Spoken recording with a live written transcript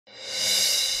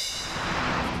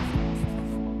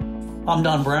I'm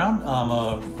Don Brown. I'm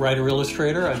a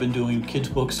writer-illustrator. I've been doing kids'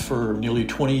 books for nearly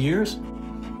 20 years.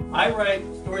 I write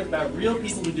stories about real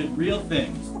people who did real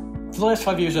things. For the last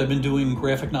 5 years, I've been doing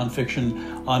graphic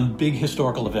nonfiction on big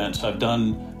historical events. I've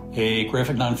done a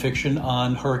graphic nonfiction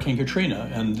on Hurricane Katrina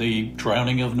and the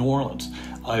drowning of New Orleans.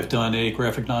 I've done a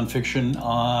graphic nonfiction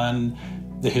on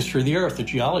the history of the Earth, a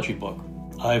geology book.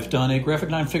 I've done a graphic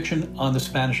nonfiction on the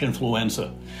Spanish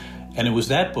influenza. And it was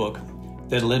that book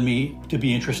that led me to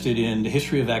be interested in the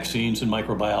history of vaccines and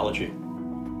microbiology.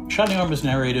 Shot in the Arm was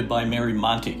narrated by Mary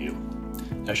Montague.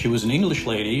 Now, she was an English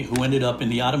lady who ended up in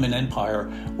the Ottoman Empire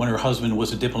when her husband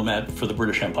was a diplomat for the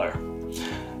British Empire.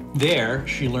 There,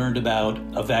 she learned about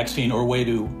a vaccine or a way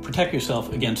to protect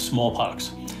yourself against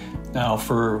smallpox. Now,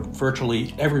 for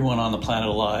virtually everyone on the planet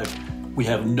alive, we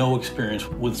have no experience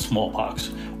with smallpox.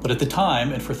 But at the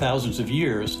time, and for thousands of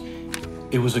years,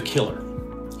 it was a killer.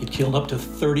 It killed up to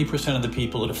 30% of the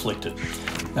people it afflicted.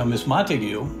 Now, Miss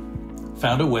Montague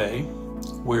found a way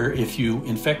where if you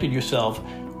infected yourself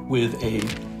with a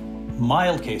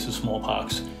mild case of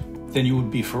smallpox, then you would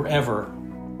be forever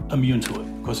immune to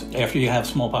it, because after you have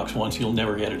smallpox once, you'll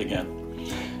never get it again.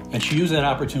 And she used that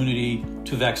opportunity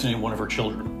to vaccinate one of her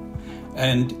children.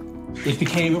 And it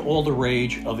became all the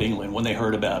rage of England when they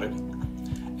heard about it.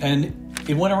 And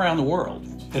it went around the world.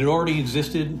 It had already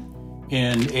existed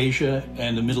in Asia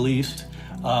and the Middle East,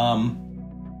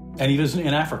 and even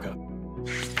in Africa.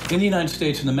 In the United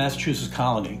States, in the Massachusetts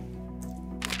colony,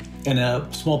 and a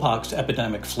smallpox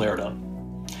epidemic flared up.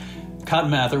 Cotton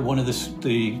Mather, one of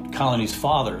the colony's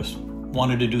fathers,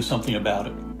 wanted to do something about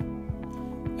it.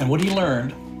 And what he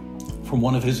learned from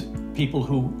one of his people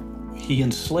who he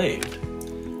enslaved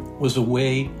was a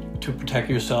way to protect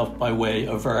yourself by way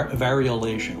of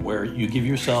variolation, where you give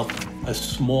yourself a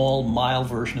small, mild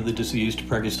version of the disease to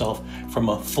protect yourself from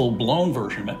a full-blown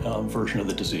version of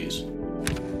the disease.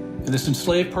 And this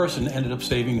enslaved person ended up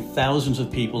saving thousands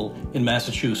of people in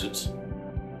Massachusetts.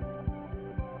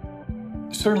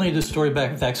 Certainly, the story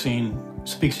about vaccine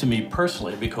speaks to me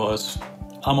personally because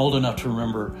I'm old enough to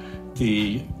remember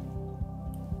the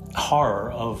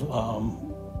horror of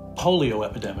polio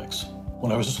epidemics.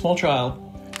 When I was a small child,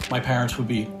 my parents would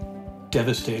be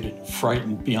devastated,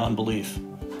 frightened beyond belief.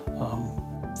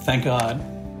 Thank God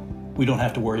we don't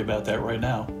have to worry about that right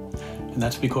now. And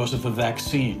that's because of a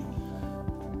vaccine.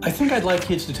 I think I'd like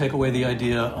kids to take away the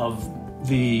idea of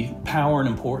the power and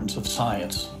importance of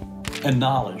science and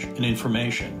knowledge and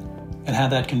information and how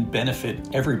that can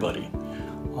benefit everybody.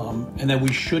 And that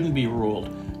we shouldn't be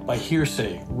ruled by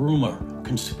hearsay, rumor,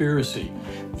 conspiracy.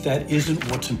 That isn't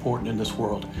what's important in this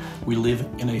world. We live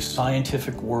in a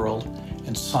scientific world,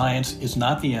 and science is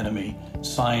not the enemy.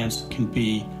 Science can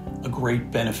be a great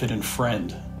benefit and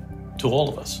friend to all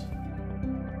of us.